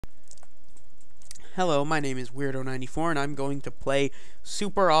Hello, my name is Weirdo94 and I'm going to play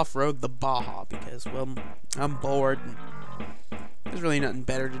Super Offroad the Baja because, well, I'm bored and there's really nothing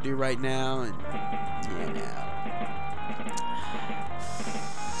better to do right now and,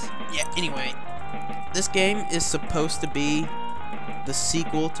 anyway, this game is supposed to be the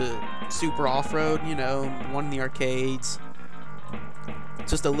sequel to Super Offroad, one in the arcades.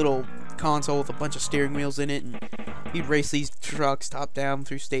 It's just a little console with a bunch of steering wheels in it and you'd race these trucks top down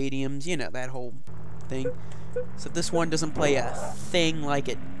through stadiums, that whole thing. So this one doesn't play a thing like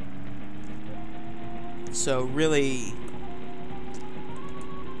it. So really,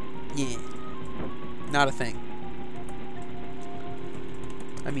 not a thing.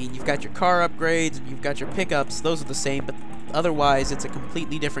 I mean, you've got your car upgrades and you've got your pickups, those are the same, but otherwise it's a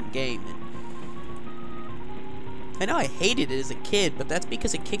completely different game. I know I hated it as a kid, but that's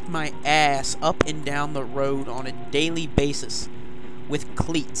because it kicked my ass up and down the road on a daily basis with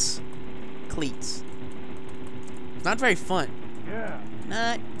cleats. Not very fun. Yeah.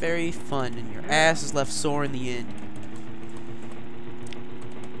 Not very fun, and your ass is left sore in the end.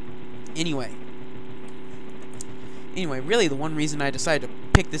 Anyway, really the one reason I decided to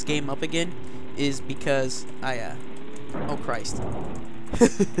pick this game up again is because oh Christ.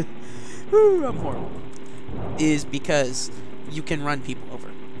 Woo, I'm horrible. Is because you can run people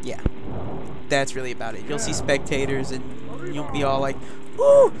over. Yeah. That's really about it. You'll see spectators and you'll be all like,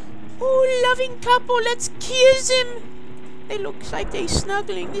 "Ooh, loving couple, let's kiss him. It looks like they're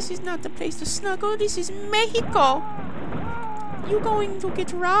snuggling. This is not the place to snuggle. This is Mexico. You're going to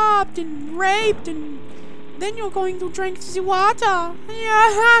get robbed and raped and then you're going to drink the water."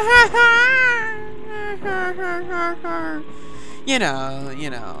 You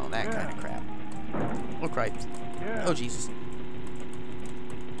know, that kind of crap. Oh, Christ. Oh, Jesus.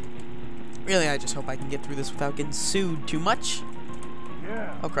 Really, I just hope I can get through this without getting sued too much.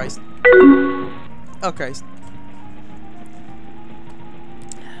 Oh, Christ. Oh, Christ.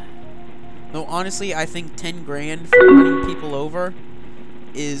 Though, honestly, I think 10 grand for running people over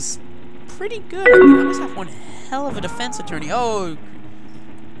is pretty good. I mean, I must have one hell of a defense attorney. Oh,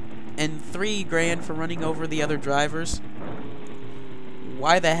 and 3 grand for running over the other drivers.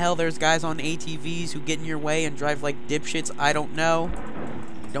 Why the hell there's guys on ATVs who get in your way and drive like dipshits, I don't know.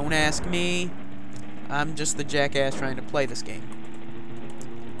 Don't ask me. I'm just the jackass trying to play this game.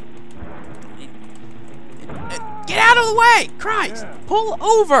 Get out of the way! Christ! Pull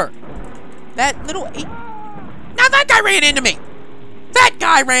over! That little... Now that guy ran into me! That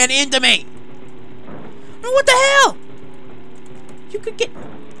guy ran into me! What the hell? You could get...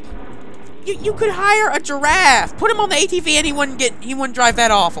 You could hire a giraffe. Put him on the ATV and he wouldn't drive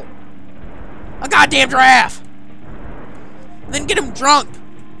that awful. A goddamn giraffe. And then get him drunk.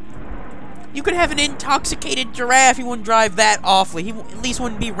 You could have an intoxicated giraffe. He wouldn't drive that awfully. He at least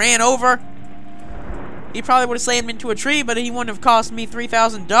wouldn't be ran over. He probably would have slammed into a tree, but he wouldn't have cost me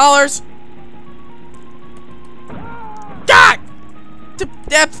 $3,000. God!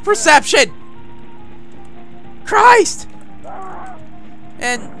 Depth perception! Christ!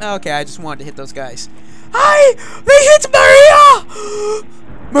 And, okay, I just wanted to hit those guys. Hi! They hit Maria!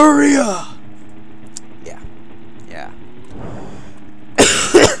 Maria! Yeah.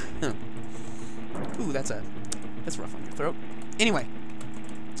 Ooh, that's rough on your throat. Anyway.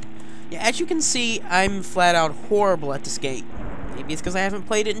 Yeah, as you can see, I'm flat out horrible at this game. Maybe it's because I haven't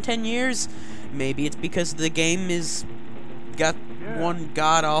played it in 10 years. Maybe it's because the game is got one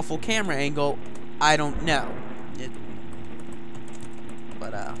god-awful camera angle. I don't know.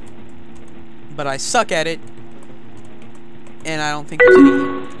 But I suck at it, and I don't think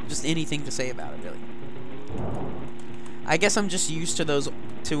there's anything to say about it, really. I guess I'm just used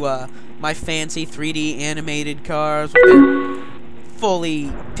to my fancy 3D animated cars with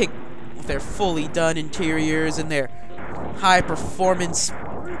their fully done interiors and their high performance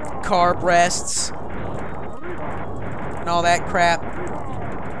car breasts and all that crap.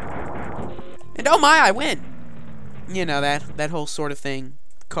 And oh my, I win! You know, that whole sort of thing.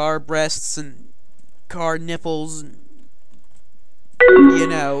 Car breasts and car nipples and,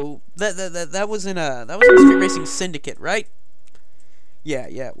 that was in Street Racing Syndicate, right? Yeah,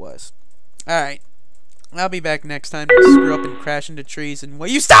 it was. Alright. I'll be back next time to screw up and crash into trees and will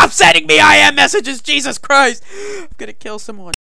you stop sending me IM messages, Jesus Christ! I'm gonna kill someone.